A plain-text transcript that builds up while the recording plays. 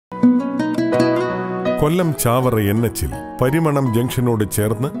കൊല്ലം ചാവറ NH-ൽ പരിമണം ജംഗ്ഷനോട്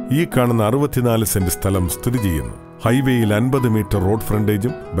ചേർന്ന് ഈ കാണുന്ന 64 സെന്റ് സ്ഥലം സ്ഥിതി ചെയ്യുന്നു. ഹൈവേയിൽ 50 മീറ്റർ റോഡ്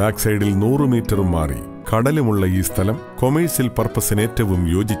ഫ്രണ്ടേജും ബാക്ക് സൈഡിൽ 100 മീറ്ററും മാറി കടലുമുള്ള ഈ സ്ഥലം കൊമേഴ്സ്യൽ പർപ്പസിന് ഏറ്റവും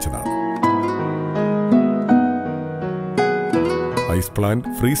യോജിച്ചതാണ്. Ice plant,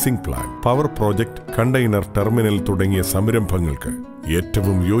 freezing plant, power project, container terminal തുടങ്ങിയ സംരംഭങ്ങൾക്ക്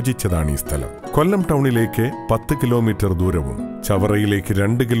ഏറ്റവും യോജിച്ചതാണ് ഈ സ്ഥലം. കൊല്ലം ടൗണിലേക്ക് 10 കിലോമീറ്റർ ദൂരവും ചവറയിലേക്ക്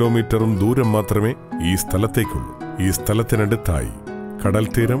 2 കിലോമീറ്ററും ദൂരം മാത്രമേ ഈ സ്ഥലത്തേക്കുള്ളൂ. ഈ സ്ഥലത്തിനടുത്തായി കടൽ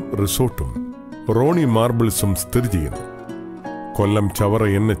തീരം, റിസോർട്ടും റോണി മാർബിൾസും സ്ഥിതി ചെയ്യുന്നു. കൊല്ലം ചവറ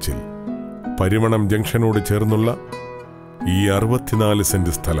NH-ൽ പരിമണം ജംഗ്ഷനോട് ചേർന്നുള്ള ഈ 64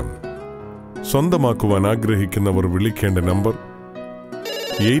 സെന്റ് സ്ഥലം സ്വന്തമാക്കുവാൻ ആഗ്രഹിക്കുന്നവർ വിളിക്കേണ്ട നമ്പർ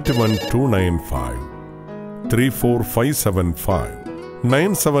 8129534575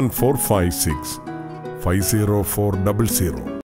 97456 50400.